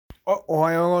お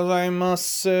はようございま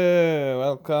す。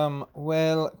Welcome,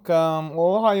 welcome.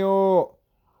 Ohayo.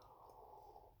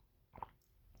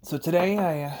 So today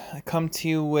I come to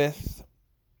you with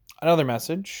another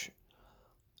message.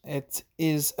 It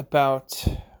is about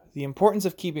the importance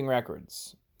of keeping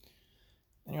records.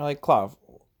 And you're like, Clav,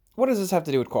 what does this have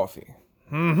to do with coffee?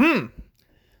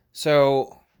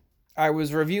 So I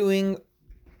was reviewing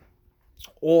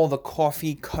all the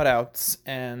coffee cutouts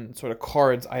and sort of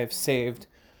cards I have saved.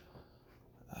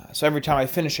 So every time I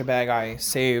finish a bag, I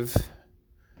save,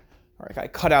 or I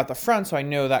cut out the front so I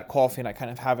know that coffee and I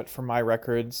kind of have it for my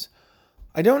records.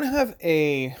 I don't have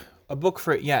a book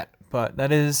for it yet, but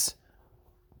that is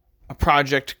a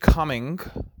project coming.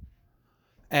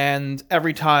 And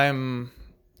every time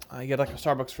I get like a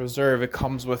Starbucks Reserve, it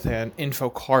comes with an info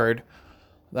card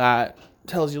that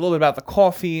tells you a little bit about the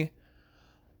coffee,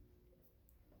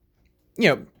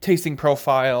 tasting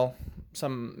profile,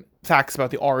 some facts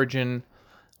about the origin,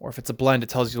 or if it's a blend, it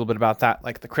tells you a little bit about that,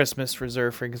 like the Christmas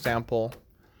Reserve, for example.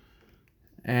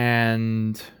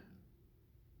 And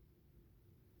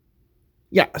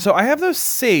yeah, so I have those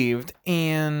saved,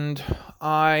 and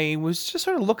I was just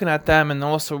sort of looking at them and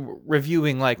also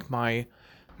reviewing like my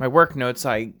work notes.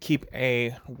 I keep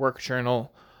a work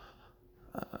journal.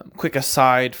 Quick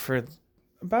aside, for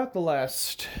about the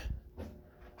last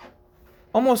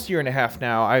almost year and a half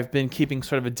now, I've been keeping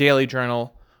sort of a daily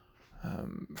journal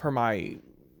for my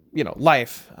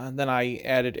life. And then I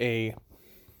added a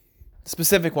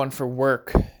specific one for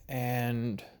work,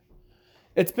 and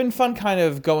it's been fun kind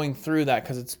of going through that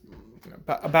because it's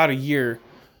about a year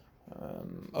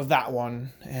of that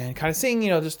one, and kind of seeing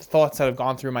just the thoughts that have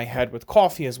gone through my head with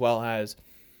coffee, as well as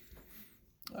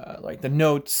like the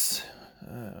notes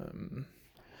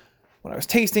when I was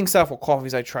tasting stuff, what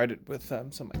coffees I tried it with some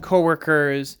of my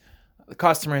coworkers, the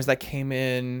customers that came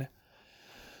in.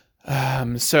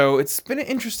 So it's been an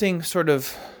interesting sort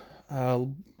of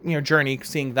journey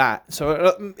seeing that.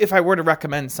 So if I were to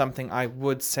recommend something, I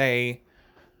would say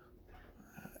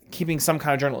keeping some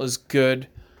kind of journal is good.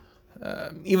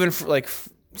 Even for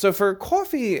so for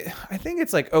coffee, I think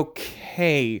it's like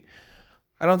okay.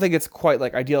 I don't think it's quite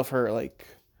like ideal for like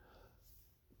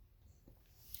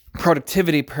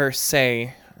productivity per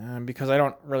se, because I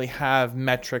don't really have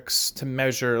metrics to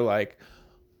measure like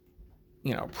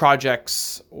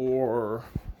projects or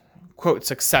quote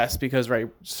success, because right,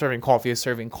 serving coffee is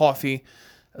serving coffee.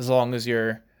 As long as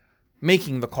you're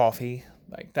making the coffee,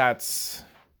 like that's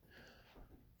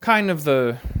kind of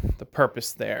the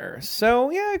purpose there.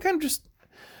 So yeah, kind of just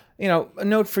a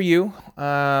note for you,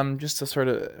 just to sort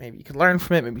of, maybe you could learn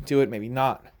from it, maybe do it, maybe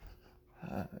not.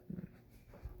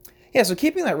 So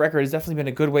keeping that record has definitely been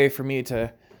a good way for me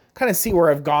to kind of see where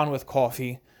I've gone with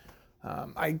coffee.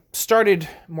 I started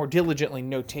more diligently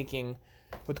note-taking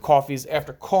with coffees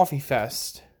after Kawfee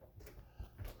Fest.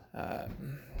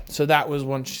 So that was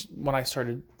when I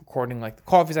started recording like the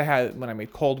coffees I had when I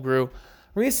made cold brew.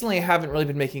 Recently, I haven't really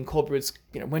been making cold brew. It's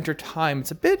winter time.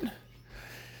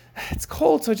 It's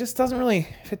cold, so it just doesn't really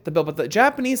fit the bill. But the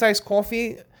Japanese iced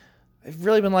coffee, I've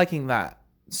really been liking that.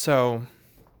 So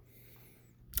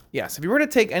yes, if you were to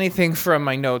take anything from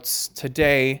my notes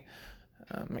today,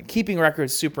 keeping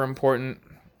records is super important,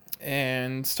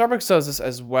 and Starbucks does this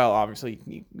as well. Obviously,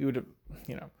 you would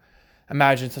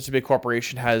imagine such a big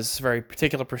corporation has very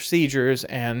particular procedures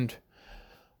and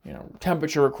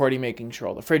temperature recording, making sure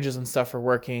all the fridges and stuff are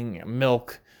working,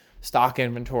 milk, stock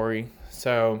inventory.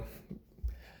 So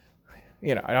I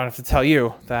don't have to tell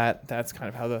you that that's kind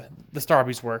of how the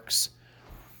Starbucks works.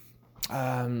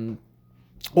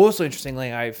 Also,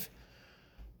 interestingly, at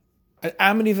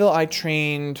Amityville, I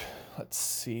trained, let's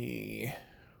see,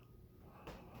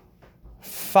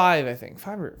 five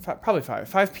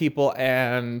people,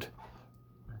 and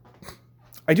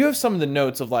I do have some of the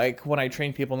notes of like when I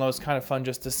train people, and that was kind of fun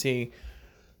just to see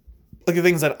like the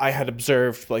things that I had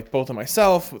observed, like both of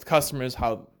myself with customers,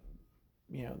 how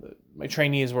my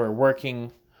trainees were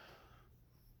working,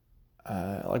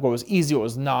 like what was easy, what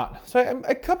was not. So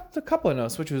I kept a couple of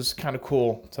notes, which was kind of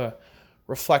cool to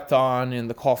reflect on in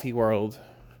the coffee world.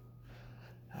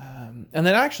 And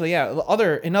then actually,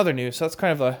 in other news, so that's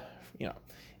kind of a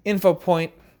info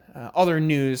point. Other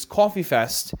news: Kawfee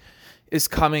Fest is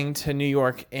coming to New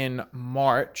York in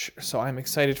March, so I'm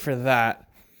excited for that.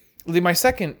 It'll be my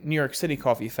second New York City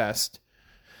Coffee Fest.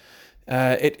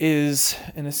 It is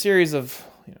in a series of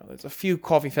there's a few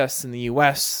coffee fests in the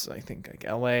U.S. I think like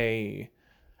L.A.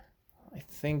 I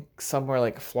think somewhere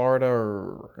like Florida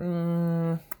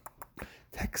or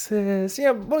Texas.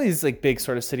 Yeah, one of these like big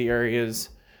sort of city areas.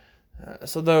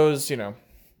 So those,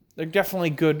 they're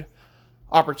definitely good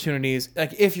opportunities.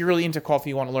 Like if you're really into coffee,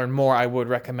 you want to learn more, I would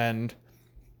recommend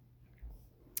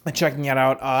checking it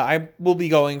out. I will be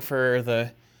going for I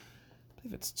believe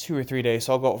it's 2 or 3 days,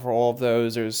 so I'll go for all of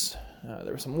those. There was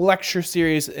some lecture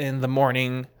series in the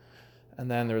morning, and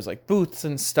then there was like booths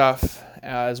and stuff,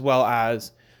 as well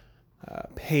as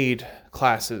paid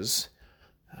classes.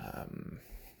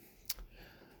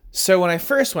 So when I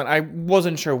first went, I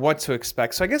wasn't sure what to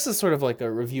expect. So I guess it's sort of like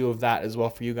a review of that as well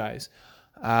for you guys.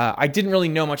 I didn't really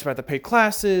know much about the paid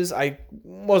classes. I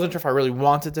wasn't sure if I really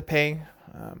wanted to pay.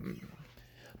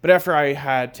 But after I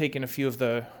had taken a few of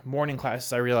the morning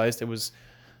classes, I realized it was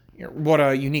what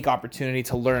a unique opportunity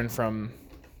to learn from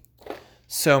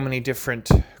so many different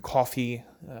coffee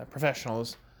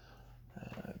professionals,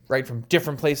 right from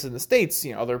different places in the States.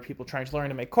 Other people trying to learn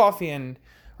to make coffee, and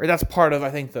that's part of,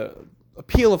 I think, the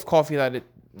appeal of coffee, that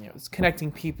it's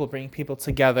connecting people, bringing people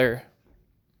together.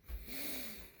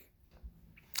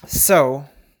 So,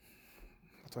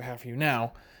 what do I have for you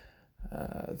now?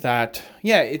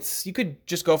 You could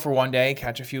just go for one day,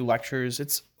 catch a few lectures.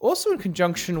 It's also in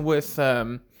conjunction with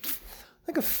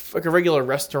like a regular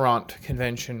restaurant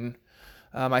convention.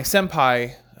 My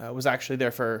senpai was actually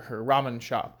there for her ramen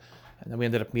shop, and then we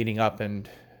ended up meeting up, and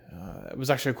it was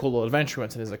actually a cool little adventure.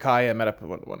 Went to the izakaya, met up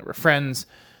with one of her friends.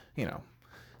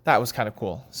 That was kind of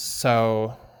cool.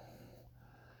 So,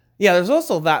 yeah, there's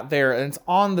also that there, and it's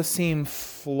on the same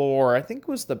floor. I think it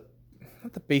was not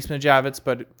the basement of Javits,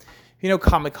 but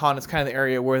Comic-Con, it's kind of the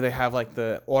area where they have like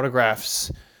the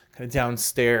autographs kind of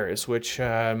downstairs, which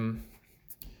the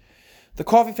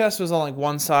Coffee Fest was on like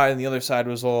one side, and the other side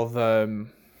was all the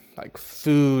like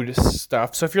food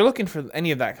stuff. So if you're looking for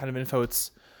any of that kind of info, it's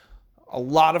a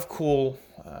lot of cool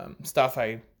stuff.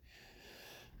 I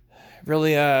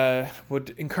really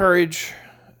would encourage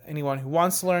anyone who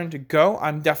wants to learn to go.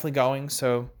 I'm definitely going,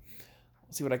 so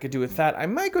I'll see what I could do with that. I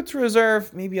might go to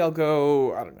reserve. Maybe I'll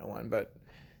go, I don't know when, but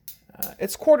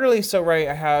it's quarterly, so right,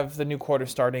 I have the new quarter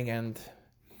starting, and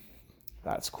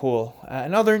that's cool.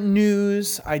 In other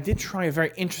news, I did try a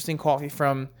very interesting coffee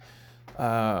from,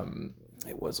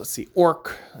 it was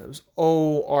ORC. It was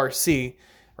ORC,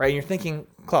 right? And you're thinking,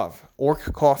 Clav,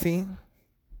 ORC coffee?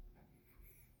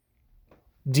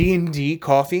 D&D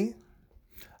coffee?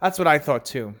 That's what I thought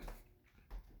too.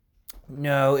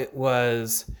 No, it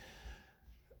was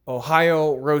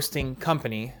Ohio Roasting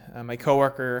Company. My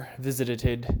coworker visited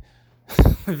her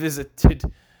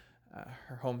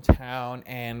hometown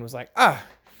and was like, I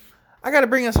gotta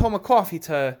bring us home a coffee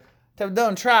to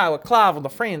done try with Clive with the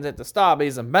friends at the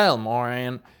Starbucks in Belmore.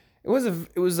 And it was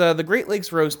the Great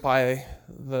Lakes roast by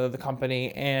the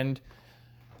company, and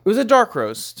it was a dark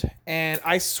roast. And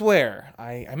I swear,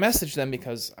 I messaged them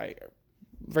because I'm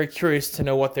very curious to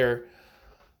know what their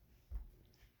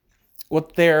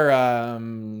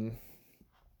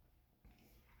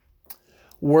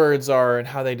words are and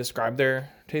how they describe their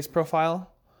taste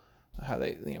profile, how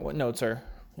they, what notes are,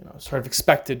 sort of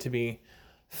expected to be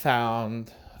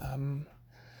found.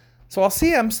 So I'll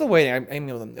see. I'm still waiting. I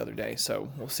emailed them the other day, so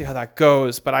we'll see how that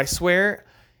goes. But I swear,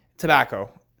 tobacco.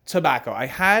 I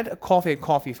had a coffee at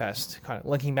Coffee Fest, kind of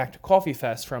linking back to Coffee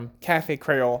Fest from Cafe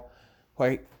Creole, who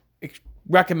I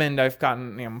recommend. I've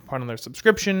gotten part of their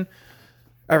subscription.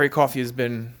 Every coffee has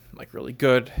been like really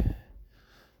good.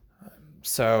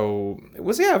 So it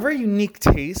was a very unique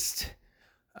taste.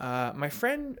 My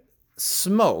friend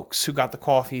Smokes, who got the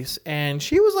coffees, and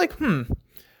she was like,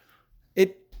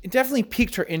 it definitely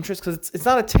piqued her interest, because it's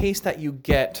not a taste that you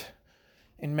get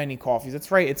in many coffees. It's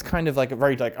right. It's kind of like a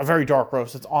very dark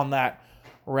roast. It's on that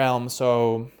realm.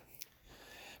 So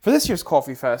for this year's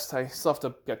Coffee Fest, I still have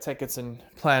to get tickets and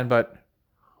plan, but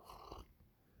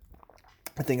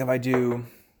I think if I do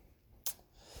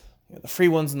the free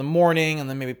ones in the morning, and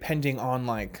then maybe pending on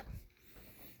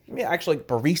actually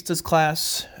barista's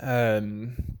class,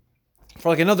 for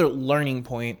like another learning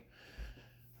point.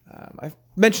 I've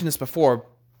mentioned this before,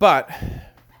 but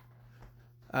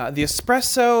the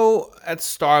espresso at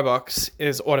Starbucks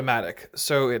is automatic.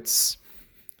 So it's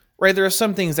right. There are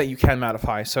some things that you can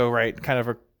modify. So right, kind of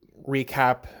a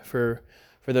recap for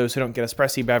those who don't get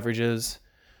espresso beverages.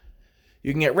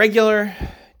 You can get regular,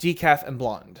 decaf, and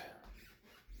blonde.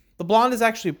 The blonde is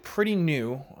actually pretty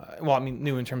new.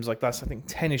 New in terms of last, I think,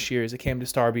 10-ish years it came to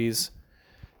Starbucks.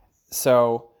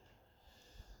 So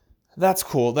that's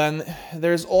cool. Then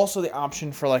there's also the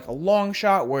option for a long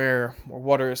shot where more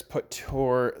water is put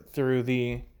through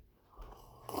the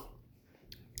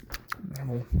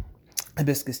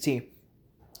hibiscus tea.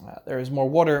 There is more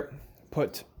water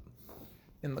put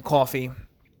in the coffee.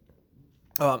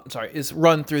 Is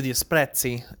run through the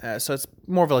espresso. So it's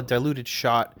more of a diluted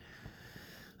shot.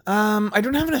 I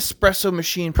don't have an espresso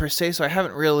machine per se, so I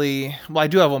haven't really. Well, I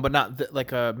do have one, but not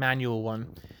like a manual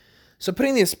one. So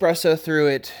putting the espresso through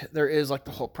it, there is like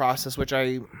the whole process, which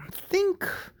I think,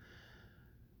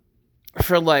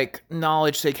 for like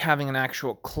knowledge sake, having an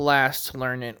actual class to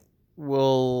learn it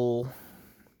will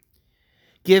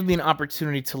give me an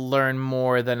opportunity to learn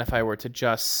more than if I were to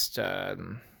just,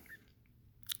 kind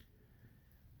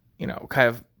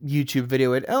of YouTube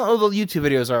video it. Although YouTube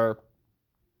videos are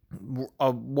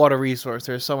what a resource.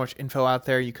 There's so much info out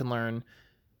there. You can learn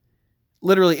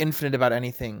literally infinite about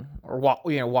anything, or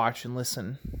watch and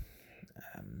listen.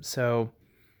 So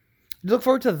look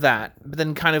forward to that. But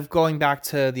then kind of going back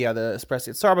to the espresso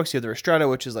at Starbucks, you have the ristretto,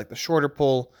 which is like the shorter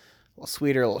pull, a little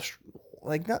sweeter,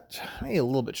 not maybe a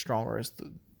little bit stronger is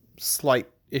the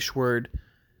slight-ish word.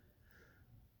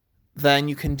 Then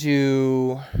you can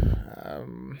do,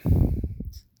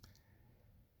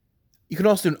 you can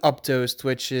also do an updosed,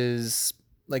 which is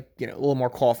like, a little more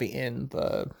coffee in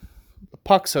the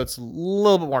puck, so it's a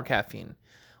little bit more caffeine.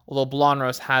 Although blonde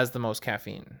roast has the most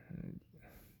caffeine.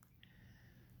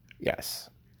 Yes.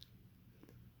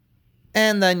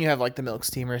 And then you have like the milk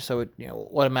steamer, so it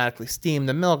automatically steam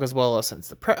the milk as well as sense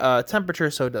the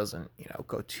temperature, so it doesn't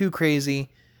go too crazy.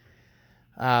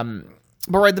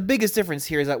 But right, the biggest difference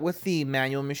here is that with the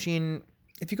manual machine,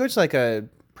 if you go to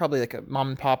probably like a mom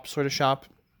and pop sort of shop,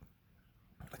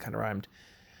 that kind of rhymed.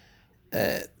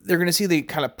 They're gonna see they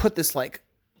kind of put this like,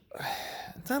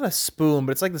 it's not a spoon,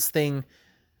 but it's like this thing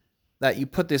that you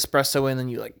put the espresso in,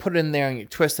 and you like put it in there and you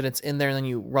twist it, it's in there, and then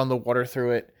you run the water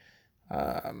through it.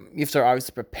 You have to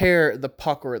obviously prepare the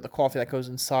puck or the coffee that goes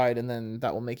inside, and then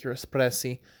that will make your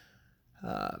espressi.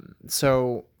 I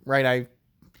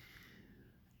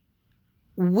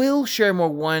will share more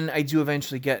when I do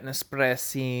eventually get an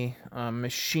espressi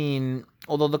machine.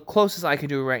 Although the closest I could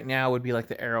do right now would be like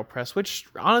the AeroPress, which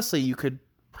honestly you could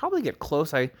probably get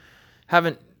close. I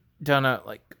haven't done a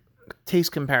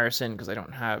taste comparison because I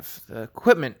don't have the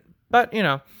equipment, but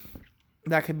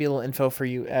that could be a little info for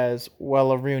you as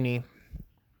well, Rooney.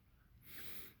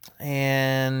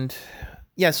 And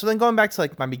yeah, so then going back to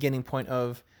like my beginning point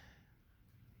of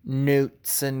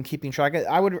notes and keeping track,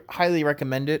 I would highly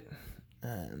recommend it.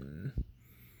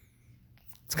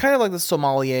 It's kind of like the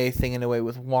sommelier thing in a way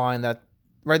with wine, that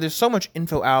there's so much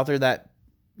info out there that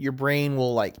your brain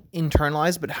will like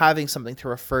internalize, but having something to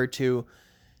refer to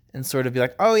and sort of be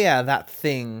like, oh yeah, that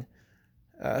thing,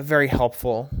 very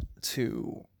helpful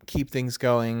to keep things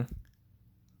going.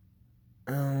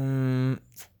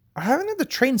 I haven't had to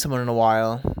train someone in a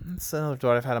while. That's another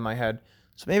thought I've had in my head.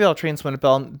 So maybe I'll train someone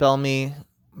at Bellamy.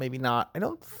 Maybe not. I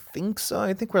don't think so.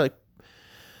 I think we're like,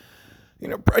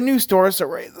 a new store.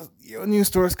 So a new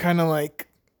store is kind of like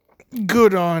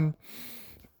good on,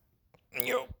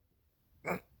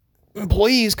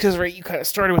 employees, because you kind of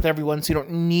started with everyone, so you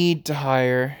don't need to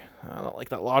hire. Like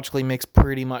that logically makes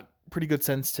pretty good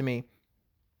sense to me.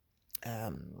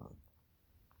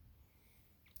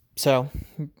 So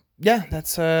yeah,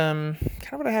 that's kind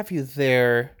of what I have for you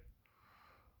there.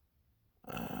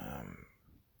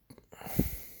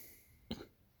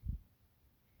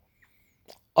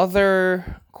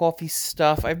 Other coffee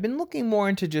stuff, I've been looking more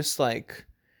into just like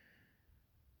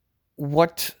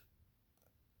what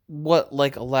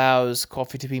like allows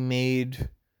coffee to be made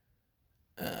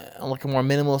on like a more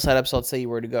minimal setup. So let's say you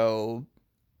were to go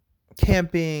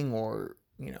camping or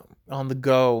on the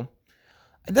go.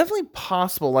 Definitely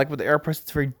possible. Like with the AeroPress,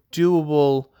 it's very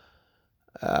doable.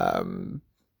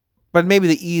 But maybe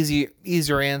the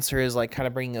easier answer is like kind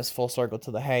of bringing us full circle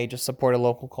to just support a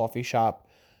local coffee shop,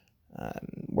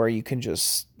 where you can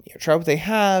just try what they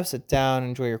have, sit down,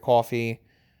 enjoy your coffee,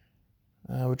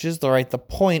 which is the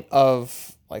point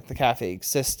of like the cafe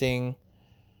existing,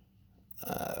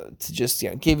 to just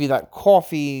give you that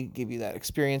coffee, give you that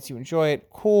experience, you enjoy it,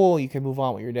 cool, you can move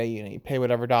on with your day, you pay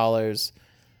whatever dollars.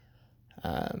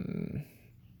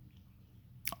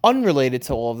 Unrelated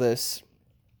to all of this,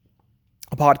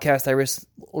 a podcast I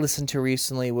listened to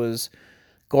recently was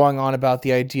going on about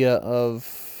the idea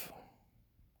of,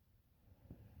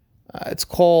 it's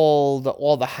called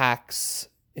All the Hacks,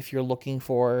 if you're looking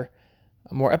for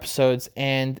more episodes,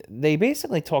 and they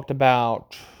basically talked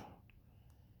about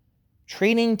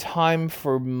trading time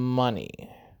for money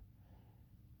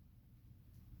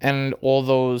and all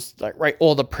those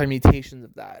all the permutations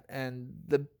of that. And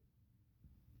the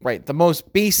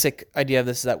most basic idea of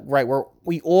this is that where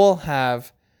we all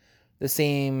have the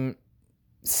same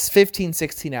 15,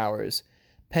 16 hours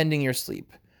pending your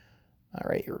sleep. All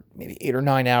right, or maybe 8 or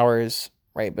 9 hours,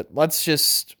 right? But let's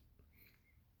just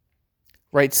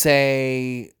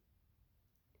say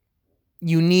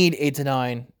you need 8 to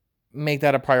 9, make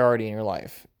that a priority in your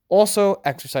life. Also,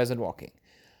 exercise and walking.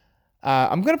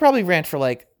 I'm going to probably rant for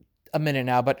like a minute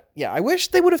now, but yeah, I wish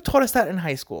they would have taught us that in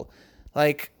high school.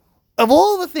 Like, of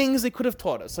all the things they could have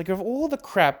taught us, like of all the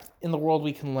crap in the world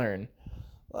we can learn,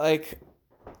 like,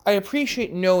 I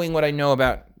appreciate knowing what I know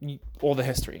about all the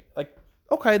history. Like,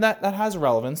 okay, that has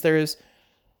relevance.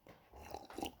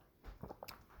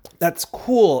 That's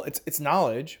cool. It's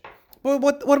knowledge. But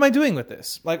what am I doing with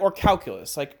this? Like, or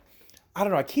calculus. Like, I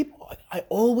don't know. I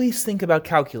always think about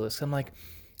calculus. I'm like,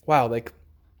 wow, like,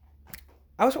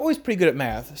 I was always pretty good at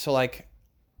math. So like,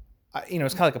 it's kind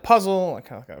of like a puzzle, like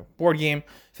kind of like a board game.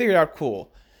 Figured it out,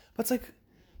 cool. But it's like,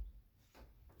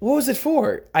 what was it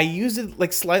for? I used it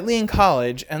like slightly in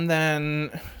college, and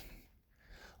then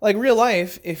like real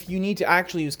life, if you need to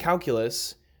actually use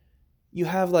calculus, you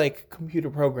have like computer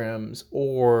programs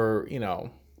or,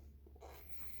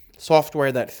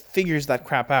 software that figures that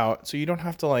crap out, so you don't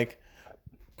have to like,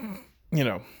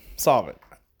 solve it.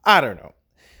 I don't know.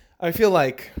 I feel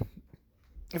like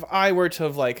if I were to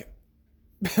have like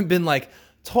been like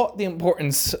taught the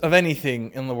importance of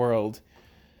anything in the world,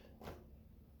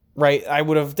 right, I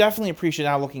would have definitely appreciated,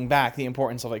 now looking back, the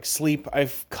importance of like sleep.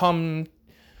 I've come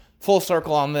full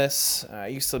circle on this. I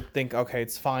used to think, okay,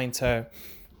 it's fine to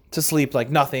sleep like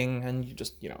nothing, and you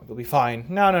just, you'll be fine.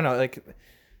 No. Like,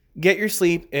 get your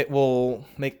sleep. It will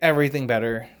make everything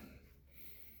better.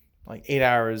 Like 8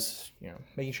 hours,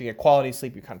 making sure you get quality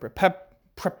sleep. You kind of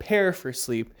prepare for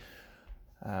sleep.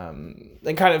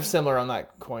 And kind of similar on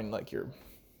that coin, like you're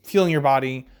fueling your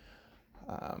body.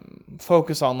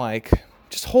 Focus on like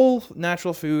just whole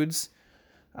natural foods.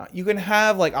 You can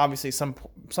have like obviously some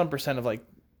percent of like,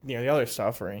 the other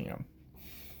stuff, or,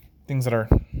 things that are,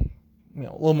 a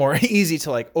little more easy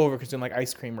to like over consume, like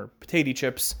ice cream or potato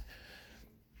chips.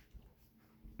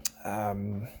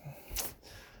 And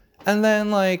then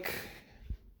like,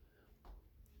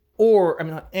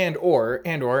 whatever,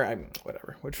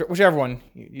 whichever one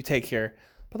you take here.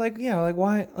 But like, like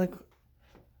why, like,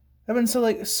 I've been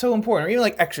so important. Or even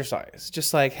like exercise,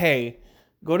 just like, hey,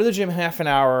 go to the gym half an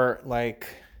hour, like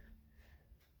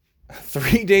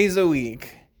 3 days a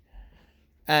week.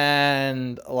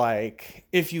 And like,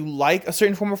 if you like a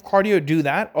certain form of cardio, do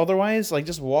that. Otherwise, like,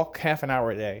 just walk half an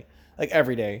hour a day, like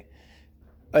every day.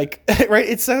 Like, right?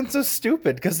 It sounds so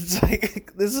stupid because it's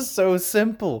like, this is so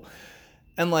simple.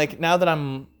 And like, now that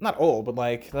I'm not old, but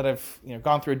like that I've,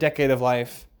 gone through a decade of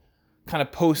life, kind of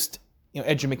post,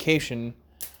 education,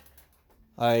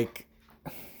 like,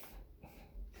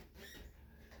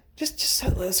 just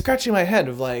scratching my head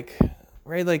of like,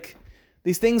 right? Like,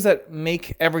 these things that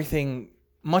make everything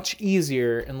much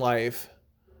easier in life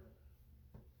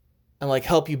and like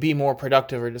help you be more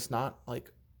productive, or just not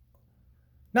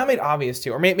made obvious to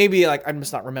you, or maybe like I'm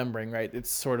just not remembering, right?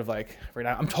 It's sort of like right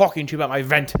now I'm talking to you about my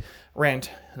venting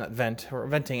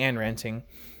and ranting.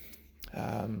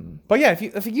 But yeah,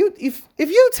 if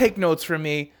you take notes from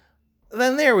me,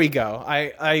 then there we go.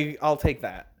 I'll take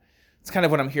that. It's kind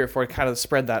of what I'm here for. Kind of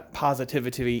spread that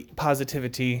positivity.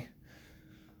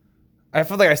 I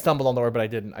felt like I stumbled on the word, but I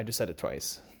didn't. I just said it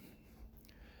twice.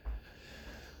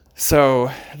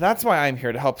 So that's why I'm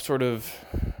here, to help sort of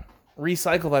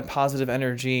recycle that positive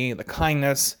energy, the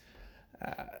kindness.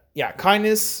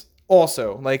 Kindness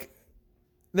also. Like,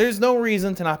 there's no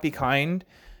reason to not be kind.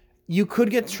 You could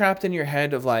get trapped in your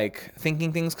head of like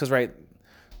thinking things, because, right,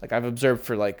 like I've observed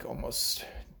for like almost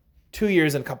 2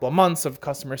 years and a couple of months of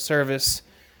customer service,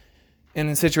 and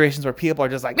in situations where people are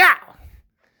just like, "No,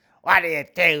 what are you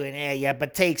doing here, you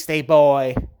batiste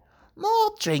boy?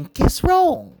 More drink is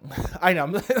wrong." I know,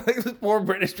 like, more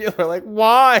British people are like,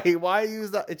 why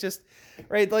use that? It's just,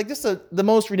 right, like, just the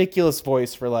most ridiculous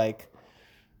voice for like,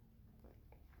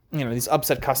 these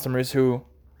upset customers who,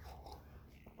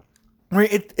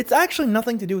 right, it's actually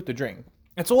nothing to do with the drink.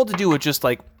 It's all to do with just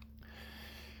like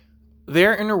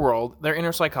their inner world, their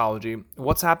inner psychology,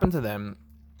 what's happened to them,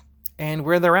 and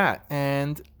where they're at.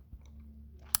 And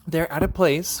they're at a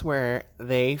place where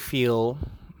they feel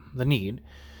the need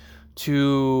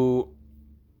to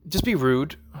just be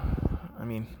rude. I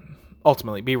mean,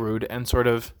 ultimately be rude and sort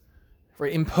of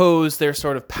impose their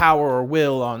sort of power or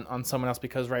will on someone else,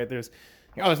 because, right, there's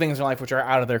other things in life which are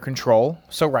out of their control.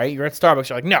 So, right, you're at Starbucks,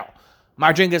 you're like, no,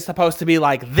 my drink is supposed to be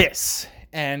like this.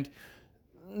 And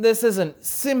this isn't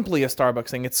simply a Starbucks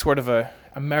thing. It's sort of a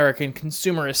American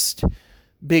consumerist,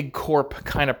 big corp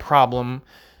kind of problem,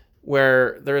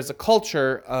 where there is a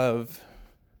culture of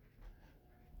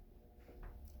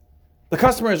the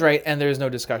customer is right and there's no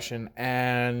discussion.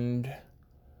 And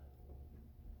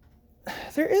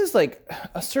there is like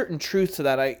a certain truth to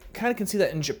that. I kind of can see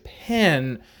that in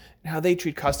Japan and how they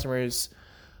treat customers.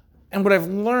 And what I've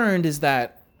learned is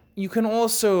that, you can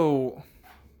also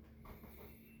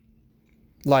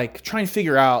like try and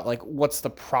figure out like what's the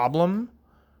problem.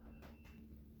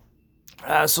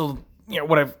 So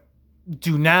what I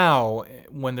do now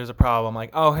when there's a problem, like,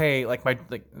 oh hey, like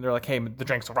they're like, hey, the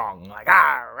drink's wrong. I'm like,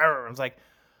 it's like,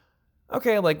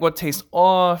 okay, like what tastes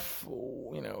off?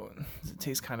 Does it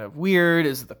taste kind of weird?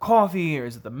 Is it the coffee or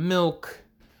is it the milk?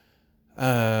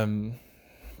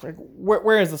 Like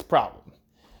where is this problem?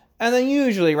 And then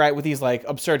usually, right, with these like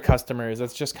absurd customers,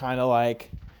 it's just kind of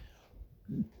like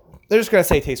they're just gonna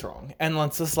say it tastes wrong, and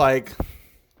it's just like,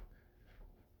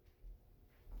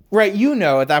 right,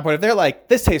 at that point if they're like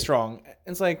this tastes wrong,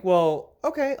 it's like, well,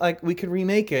 okay, like we could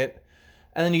remake it,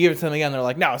 and then you give it to them again, they're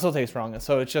like, no, it still tastes wrong.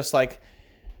 So it's just like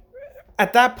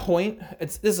at that point,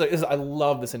 I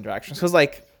love this interaction because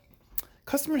like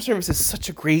customer service is such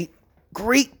a great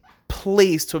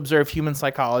place to observe human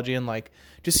psychology and like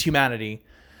just humanity.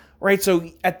 Right, so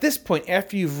at this point,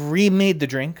 after you've remade the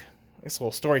drink, it's a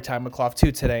little story time with Kawfee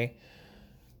 2 today,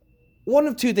 one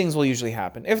of two things will usually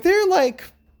happen. If they're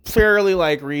like fairly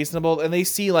like reasonable and they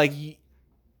see like,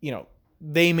 you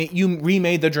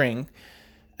remade the drink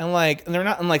and they're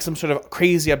not in like some sort of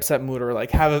crazy upset mood or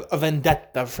like have a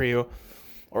vendetta for you,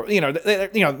 or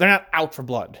they're not out for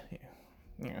blood.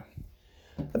 Yeah.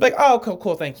 They're like, oh,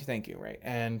 cool, thank you, right?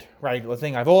 And right, the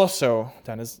thing I've also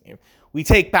done is we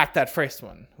take back that first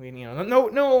one. We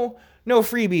no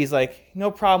freebies, like no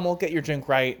problem. We'll get your drink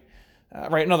right.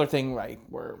 Right, another thing, right?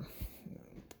 We're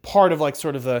part of like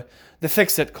sort of the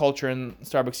fix-it culture in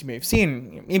Starbucks. You may have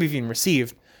seen, maybe even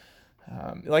received.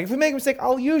 Like if we make a mistake,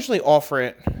 I'll usually offer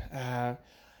it.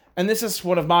 And this is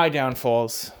one of my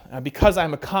downfalls because I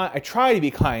try to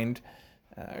be kind,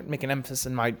 make an emphasis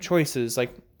in my choices.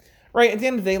 Like, right at the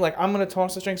end of the day, like I'm gonna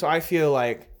toss this drink, so I feel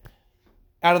like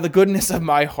out of the goodness of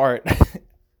my heart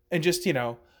and just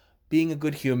being a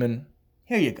good human,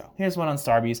 here you go. Here's one on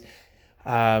Starbucks.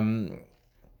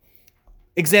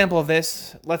 Example of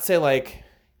this, let's say like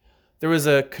there was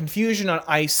a confusion on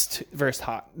iced versus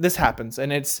hot. This happens,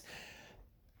 and it's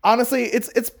honestly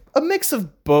it's a mix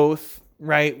of both,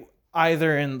 right?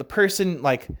 Either in the person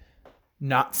like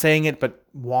not saying it but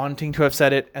wanting to have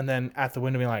said it, and then at the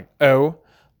window being like, oh,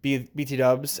 BT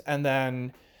dubs, and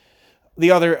then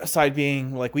the other side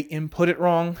being like we input it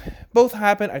wrong. Both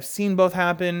happen. I've seen both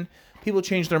happen. People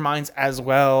change their minds as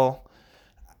well.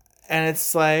 And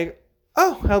it's like,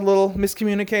 oh, a little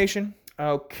miscommunication.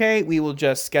 Okay, we will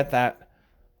just get that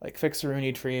like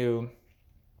fixer-ooниed for you.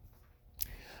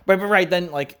 But right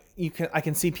then, like I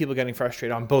can see people getting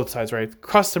frustrated on both sides, right?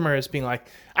 Customers being like,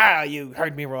 you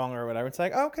heard me wrong or whatever. It's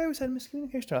like, okay, we said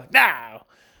miscommunication. They're like, no.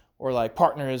 Or like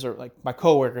partners or like my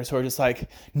coworkers who are just like,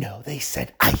 no, they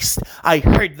said iced. I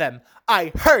heard them.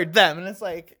 And it's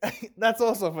like, that's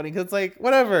also funny because it's like,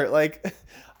 whatever. Like,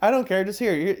 I don't care. Just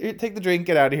here, you take the drink,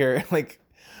 get out of here. Like,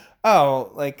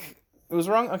 oh, like it was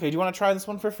wrong. Okay, do you want to try this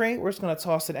one for free? We're just going to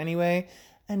toss it anyway.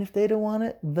 And if they don't want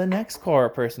it, the next core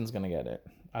person's going to get it.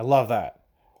 I love that.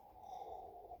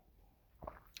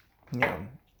 Yeah.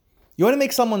 You want to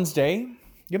make someone's day?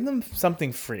 Give them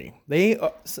something free.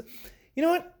 You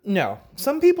know what? No.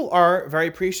 Some people are very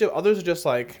appreciative. Others are just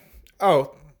like,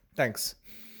 oh, thanks.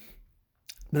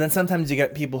 But then sometimes you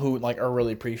get people who like are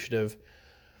really appreciative,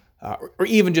 or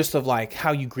even just of like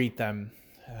how you greet them.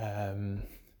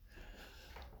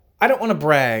 I don't want to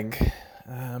brag,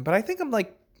 but I think I'm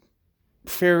like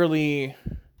fairly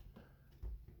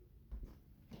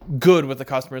good with the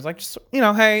customers. Like just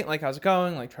hey, like how's it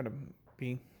going? Like try to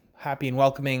be happy and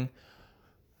welcoming.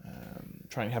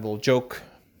 Trying to have a little joke.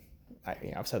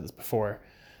 I've said this before.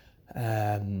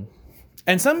 And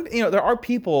some, there are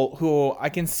people who I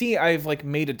can see I've like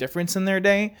made a difference in their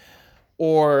day,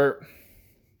 or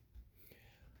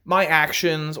my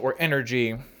actions or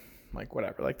energy, like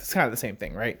whatever, like it's kind of the same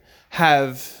thing, right?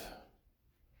 Have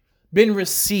been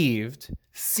received,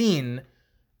 seen,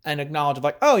 and acknowledged of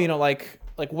like, oh,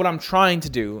 like what I'm trying to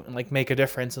do and like make a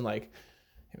difference and like,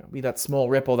 be that small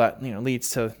ripple that,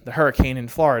 leads to the hurricane in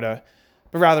Florida.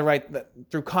 But rather, right, that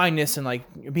through kindness and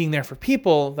like being there for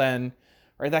people, then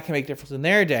right, that can make a difference in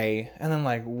their day. And then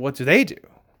like, what do?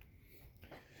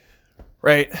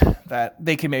 Right, that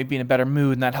they can maybe be in a better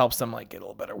mood, and that helps them like get a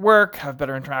little better work, have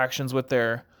better interactions with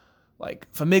their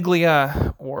like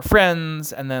famiglia or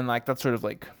friends, and then like that's sort of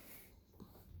like,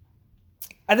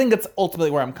 I think that's ultimately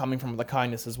where I'm coming from with the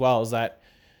kindness as well, is that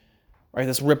right,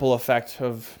 this ripple effect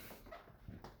of,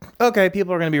 okay,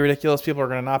 people are going to be ridiculous, people are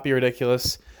going to not be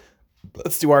ridiculous.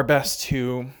 Let's do our best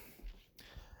to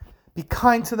be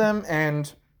kind to them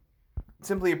and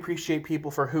simply appreciate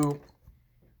people for who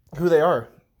they are.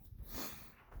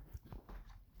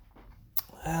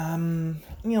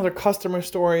 their customer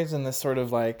stories and this sort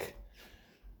of like,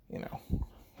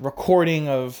 recording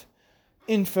of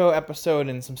info episode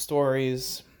and some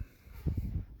stories.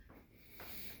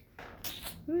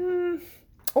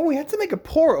 We had to make a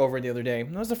pour over the other day.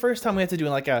 That was the first time we had to do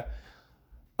like a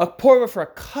pour over for a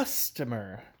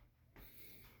customer.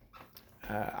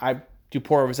 I do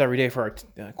pour overs every day for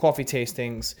our coffee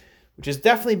tastings, which has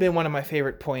definitely been one of my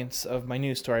favorite points of my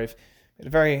news story. I've made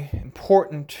a very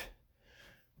important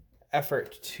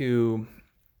effort to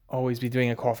always be doing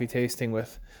a coffee tasting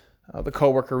with the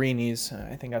coworkerinis.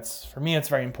 I think for me, it's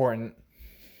very important.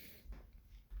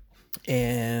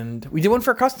 And we did one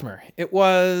for a customer. It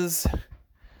was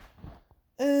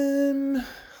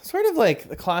sort of like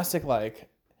the classic like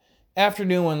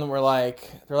afternoon when they're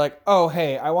like, oh,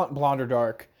 hey, I want blonde or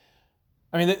dark.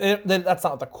 I mean, that's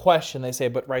not the question they say,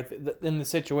 but right in the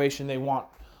situation, they want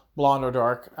blonde or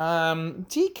dark.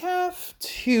 Decaf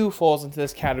 2 falls into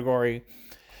this category.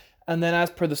 And then as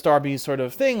per the Starbucks sort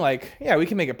of thing, like, yeah, we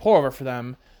can make a pour over for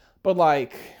them. But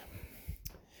like,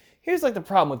 here's like the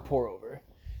problem with pour over.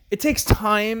 It takes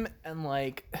time and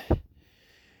like,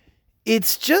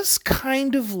 it's just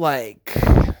kind of like,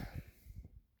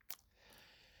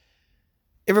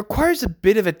 it requires a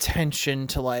bit of attention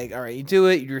to like, all right, you do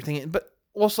it, you're thinking, but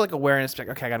also like awareness, like,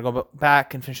 okay, I got to go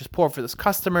back and finish this pour for this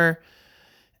customer.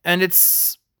 And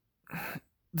it's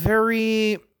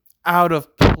very out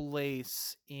of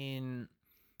place in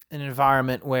an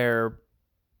environment where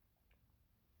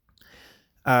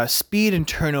speed and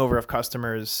turnover of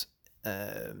customers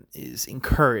is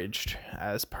encouraged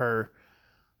as per,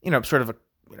 sort of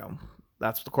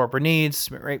that's what the corporate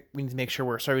needs, right? We need to make sure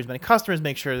we're serving as many customers,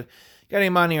 make sure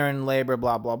getting money, earning labor,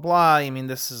 blah, blah, blah. I mean,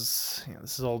 this is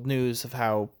old news of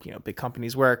how, big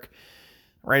companies work,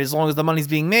 right? As long as the money's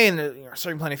being made and you're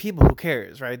serving plenty of people, who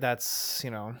cares, right? That's,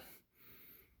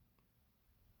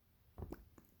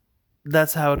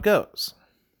 that's how it goes.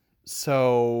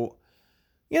 So,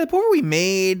 the pour we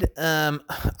made,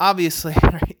 obviously,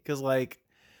 right? Because like,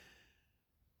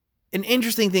 an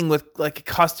interesting thing with like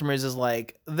customers is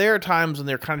like, there are times when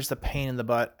they're kind of just a pain in the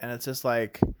butt, and it's just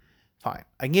like, fine,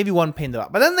 I can give you one pain in the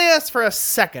butt, but then they ask for a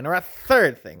second or a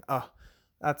third thing. Oh,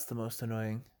 that's the most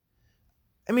annoying.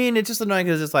 I mean, it's just annoying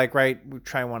because it's like, right, we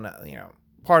try and want to,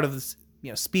 part of this,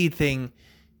 speed thing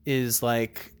is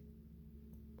like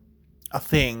a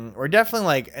thing, or definitely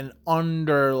like an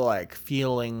under like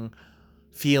feeling.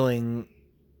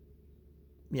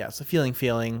 Yeah, it's a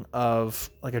feeling of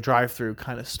like a drive-through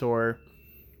kind of store,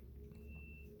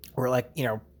 or like,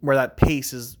 where that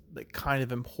pace is like kind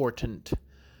of important.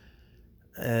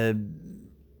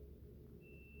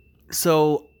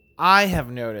 So I have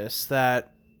noticed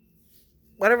that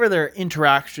whenever there are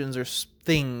interactions or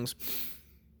things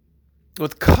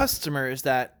with customers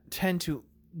that tend to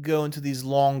go into these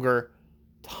longer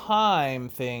time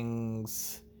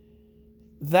things,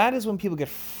 that is when people get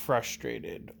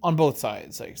frustrated on both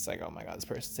sides. Like, it's like, oh my God, this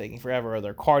person's taking forever, or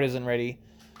their card isn't ready.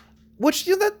 Which,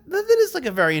 that is like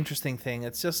a very interesting thing.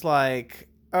 It's just like,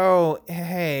 oh,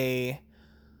 hey,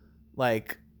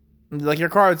 like your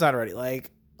card's not ready. Like,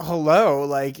 hello,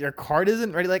 like your card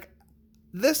isn't ready. Like,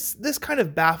 this kind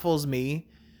of baffles me,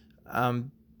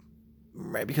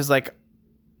 right? Because like,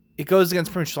 it goes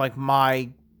against pretty much like my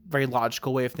very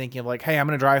logical way of thinking of like, hey, I'm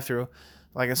gonna drive through.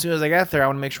 Like, as soon as I get there, I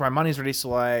want to make sure my money's ready. So,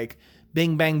 like,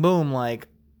 bing, bang, boom, like,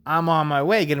 I'm on my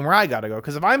way getting where I got to go.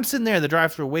 Because if I'm sitting there at the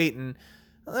drive-thru waiting,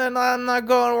 then I'm not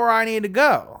going where I need to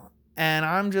go. And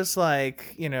I'm just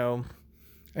like, and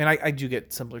I do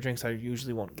get simpler drinks. I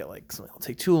usually won't get, like, something that'll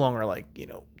take too long, or, like,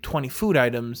 20 food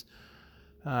items.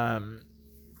 And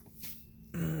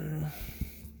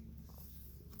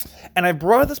I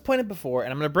brought this point up before,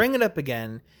 and I'm going to bring it up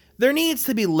again. There needs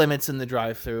to be limits in the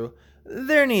drive-thru.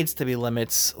 There needs to be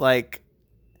limits. Like,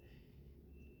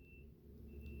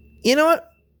 you know what?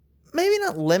 Maybe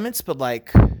not limits, but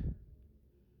like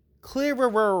clearer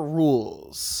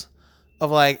rules of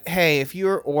like, hey, if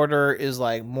your order is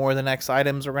like more than X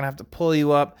items, we're going to have to pull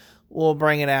you up. We'll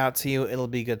bring it out to you. It'll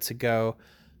be good to go.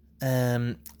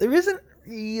 There isn't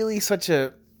really such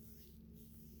a,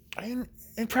 in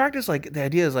practice, like the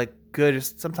idea is like good.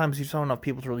 Sometimes you don't have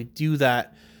people to really do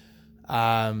that.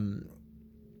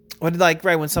 What like,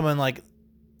 right, when someone like,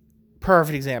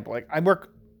 perfect example, like I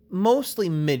work mostly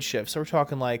mid shift, so we're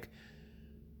talking like,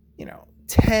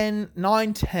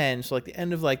 9, 10, so like the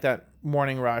end of like that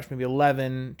morning rush, maybe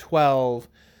 11, 12,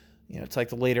 it's like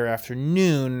the later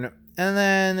afternoon, and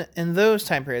then in those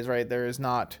time periods, right, there is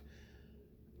not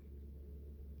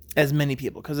as many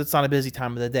people because it's not a busy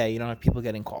time of the day. You don't have people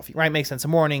getting coffee, right? Makes sense. The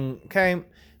morning, okay,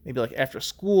 maybe like after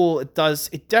school, it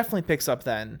definitely picks up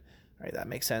then. Right, that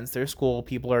makes sense. There's school,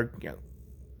 people are getting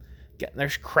their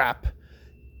crap.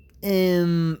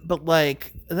 But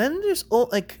like then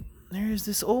there's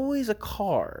this always a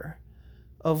car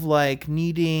of like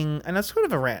needing, and that's sort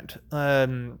of a rant,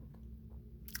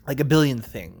 like a billion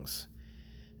things,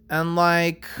 and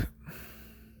like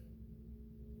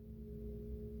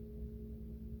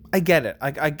I get it.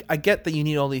 I get that you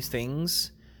need all these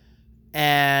things,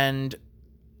 and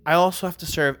I also have to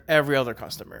serve every other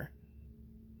customer.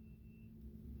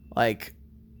 Like,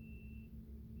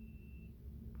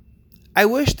 I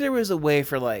wish there was a way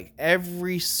for like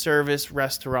every service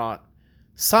restaurant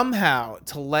somehow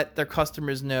to let their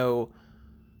customers know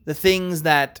the things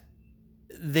that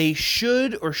they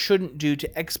should or shouldn't do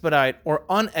to expedite or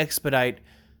unexpedite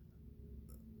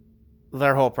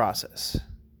their whole process.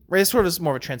 Right? It's sort of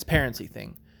more of a transparency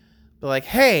thing. But like,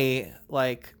 hey,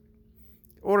 like,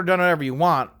 order done whatever you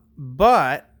want,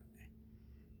 but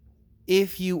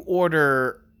if you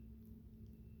order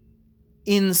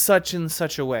in such and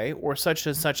such a way or such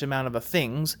and such amount of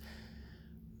things,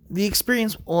 the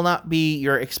experience will not be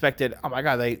your expected, oh my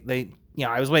God, they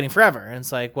I was waiting forever. And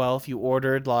it's like, well, if you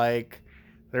ordered like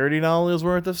 $30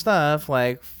 worth of stuff,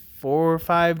 like 4 or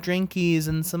 5 drinkies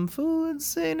and some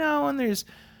foods, and there's,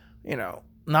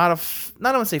 not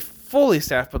I don't say fully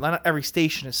staffed, but not every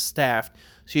station is staffed.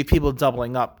 So you have people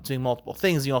doubling up, doing multiple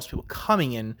things. You also have people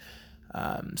coming in.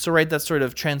 So right, that sort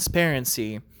of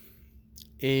transparency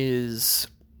is,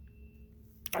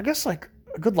 I guess, like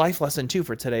a good life lesson too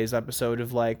for today's episode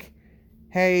of like,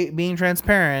 hey, being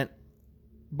transparent,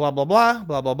 blah blah blah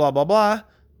blah blah blah blah blah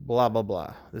blah blah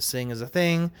blah. This thing is a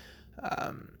thing.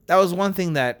 That was one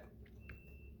thing that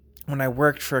when I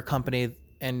worked for a company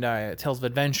and Tales of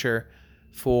Adventure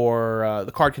for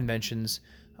the card conventions,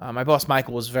 my boss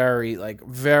Michael was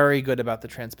very good about the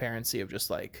transparency of just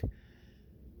like,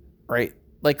 right,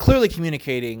 like clearly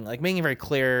communicating, like making it very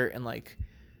clear and like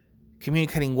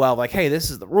communicating well, like, hey, this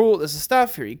is the rule, this is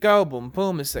stuff, here you go, boom,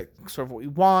 boom, this is like sort of what we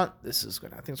want, I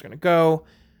think it's gonna go.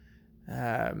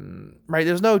 Right,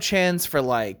 there's no chance for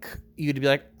like you to be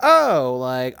like, oh,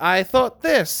 like I thought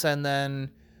this, and then,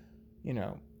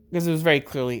 because it was very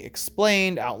clearly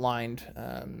explained, outlined.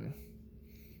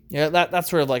 That's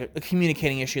sort of like a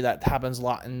communicating issue that happens a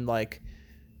lot in like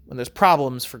when there's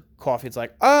problems for coffee. It's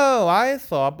like, oh, I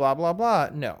thought blah blah blah.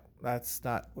 No, that's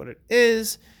not what it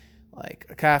is. Like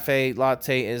a cafe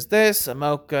latte is this, a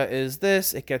mocha is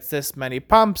this, it gets this many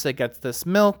pumps, it gets this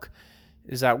milk.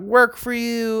 Does that work for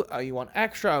you? Oh, you want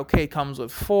extra? Okay, it comes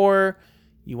with 4.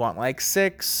 You want like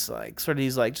 6? Like sort of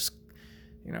these like just,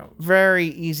 very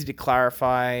easy to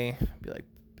clarify. Be like,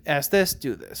 ask this,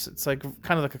 do this. It's like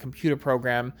kind of like a computer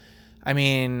program. I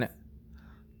mean,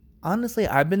 honestly,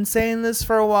 I've been saying this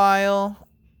for a while.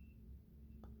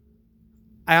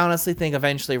 I honestly think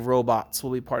eventually robots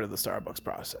will be part of the Starbucks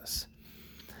process.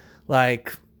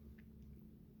 Like,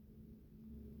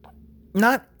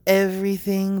 not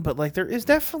everything, but like there is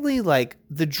definitely like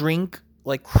the drink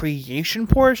like creation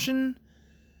portion.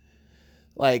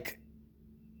 Like,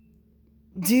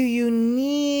 do you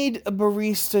need a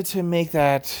barista to make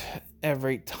that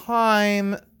every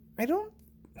time? I don't,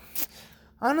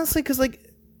 honestly, because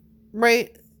like,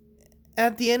 right,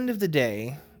 at the end of the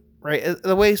day, right,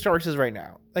 the way Starbucks is right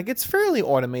now, like it's fairly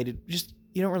automated, just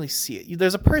you don't really see it.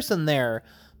 There's a person there,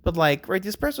 but like, right, the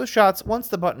espresso shots, once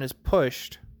the button is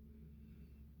pushed,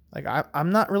 like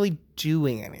I'm not really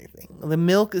doing anything. The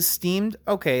milk is steamed,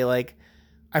 okay, like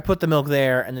I put the milk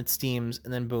there and it steams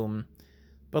and then boom.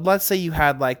 But let's say you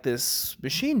had like this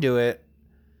machine do it,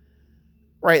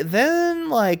 right? Then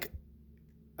like,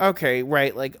 okay,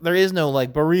 right? Like there is no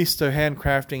like barista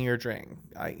handcrafting your drink.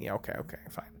 Okay,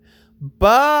 fine.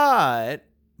 But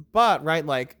right,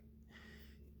 like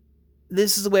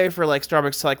this is a way for like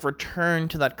Starbucks to like return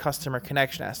to that customer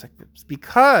connection aspect,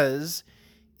 because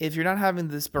if you're not having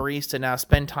this barista now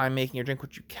spend time making your drink,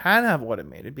 which you can have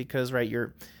automated because right,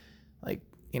 you're like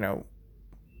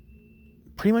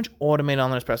pretty much automated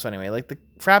on the espresso anyway. Like the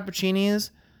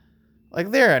frappuccinis,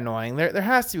 like they're annoying. There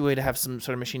has to be a way to have some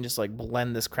sort of machine just like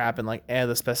blend this crap and like add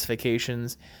the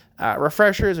specifications.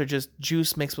 Refreshers are just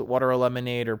juice mixed with water or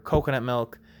lemonade or coconut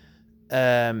milk.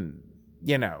 Right,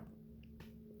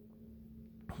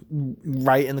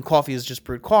 and the coffee is just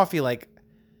brewed coffee. Like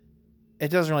it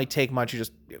doesn't really take much. You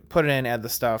just put it in, add the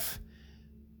stuff.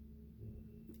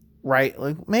 Right,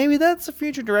 like maybe that's the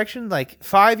future direction. Like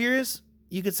 5 years.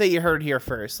 You could say you heard it here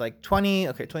first, like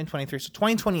 2023. So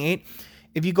 2028,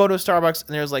 if you go to a Starbucks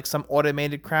and there's like some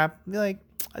automated crap, be like,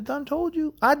 I done told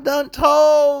you. And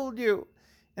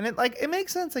it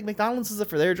makes sense. Like McDonald's does it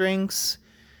for their drinks.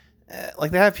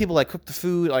 Like they have people like cook the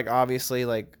food. Like obviously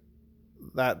like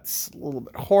that's a little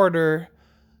bit harder.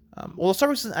 Well,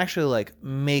 Starbucks doesn't actually like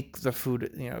make the food.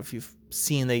 If you've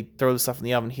seen, they throw the stuff in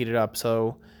the oven, heat it up.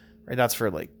 So, right, that's for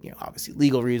like obviously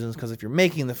legal reasons. Because if you're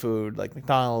making the food, like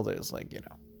McDonald's, there's like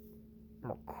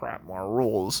more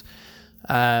rules.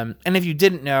 And if you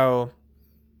didn't know,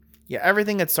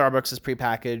 everything at Starbucks is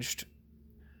prepackaged.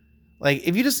 Like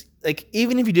if you just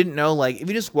even if you didn't know, like if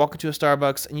you just walk into a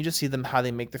Starbucks and you just see them how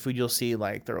they make the food, you'll see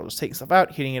like they're just taking stuff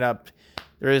out, heating it up.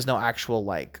 There is no actual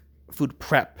like food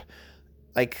prep.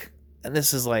 And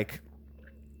this is I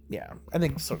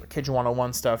think sort of Kitchen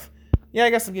 101 stuff. I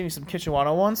guess I'm giving you some Kitchen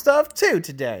 101 stuff too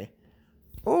today.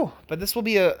 Oh, but this will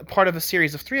be a part of a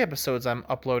series of 3 episodes I'm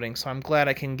uploading, so I'm glad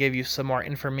I can give you some more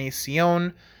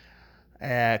information.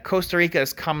 Costa Rica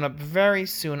is coming up very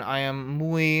soon. I am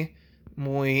muy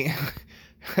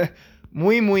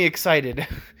excited.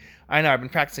 I know, I've been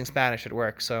practicing Spanish at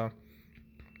work, so.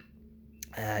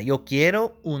 Yo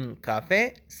quiero un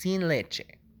café sin leche.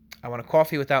 I want a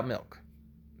coffee without milk.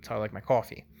 That's how I like my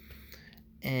coffee.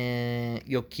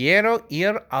 Yo quiero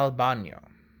ir al baño.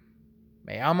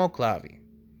 Me llamo Clavi.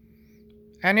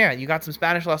 And you got some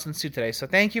Spanish lessons too today. So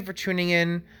thank you for tuning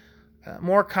in.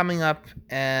 More coming up.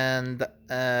 And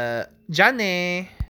Jane.